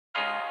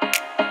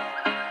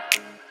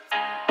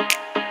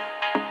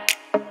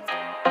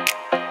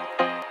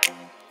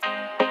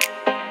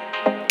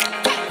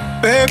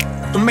Babe,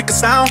 don't make a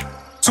sound.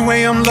 2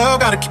 a.m. love,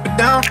 gotta keep it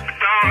down.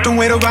 Don't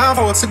wait around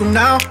for a signal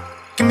now.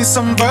 Give me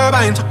some verb,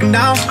 I ain't talking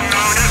now.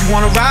 You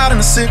wanna ride in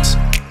the 6,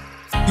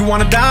 you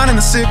wanna dine in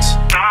the 6.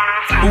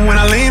 But when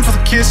I lean for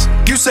the kiss,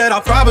 you said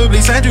I'll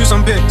probably send you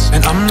some pics.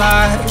 And I'm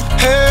like,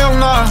 hell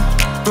nah,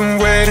 been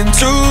waiting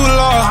too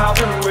long.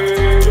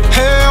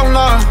 Hell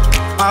nah,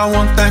 I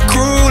want that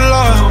cruel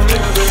love.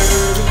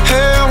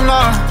 Hell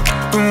nah,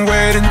 been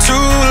waiting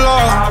too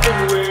long.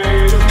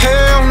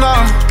 Hell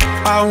nah,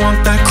 I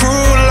want that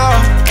cruel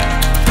love.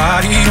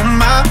 Body on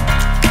my,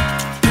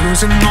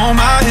 losing all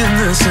my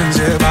innocence.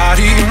 Yeah,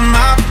 body on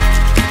my,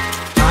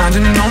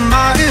 finding all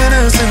my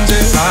innocence.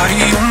 Yeah,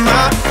 body on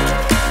my,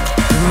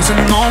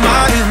 losing all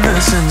my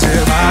innocence.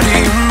 Yeah, body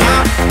on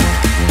my,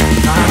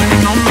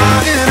 finding all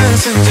my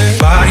innocence. Yeah,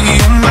 body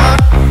on my,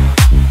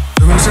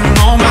 losing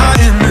all my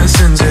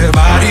innocence. Yeah,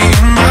 body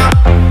on my,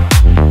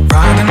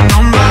 finding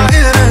all my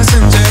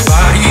innocence. Yeah,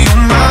 body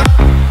on my,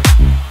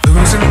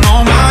 losing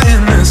all my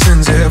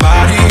innocence. Yeah,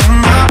 body on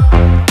my,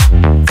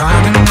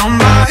 finding all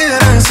my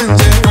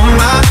innocence. Yeah, on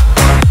my,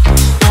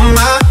 on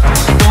my,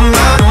 on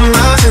my, on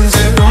my sins.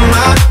 Yeah, on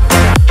my,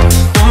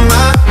 on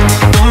my,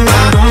 on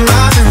my, on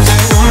my sins.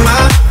 Yeah, on my,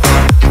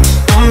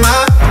 on my,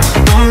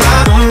 on my,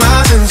 on my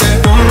sins.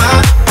 Yeah, on my,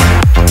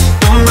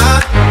 on my,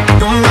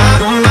 on my,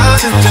 on my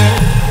sins. Yeah.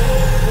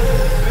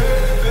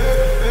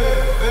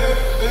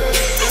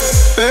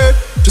 Babe,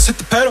 just hit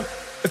the pedal.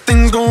 If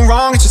things go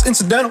wrong, it's just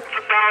incidental.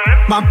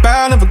 My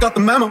bad, never got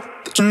the memo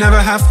that you never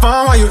have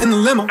fun while you're in the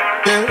limo.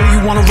 Yeah,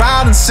 you wanna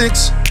ride in the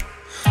 6,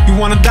 you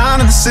wanna dine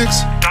in the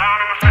 6.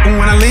 But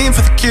when I lean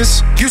for the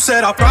kiss, you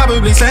said I'll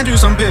probably send you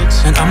some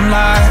pics. And I'm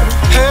like,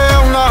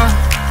 hell nah,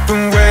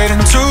 been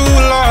waiting too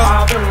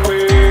long.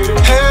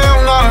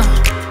 Hell nah,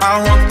 I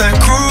want that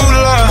cruel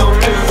love.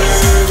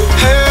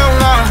 Hell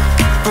nah,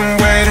 been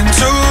waiting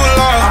too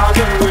long.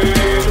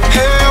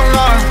 Hell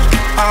nah,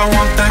 I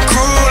want that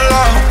cruel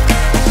love.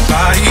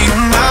 Body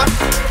on my,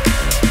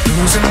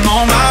 losing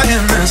all my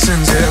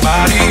innocence. Yeah,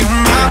 body on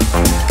my,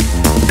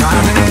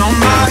 finding all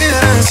my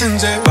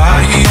innocence. Yeah,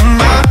 body on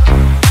my,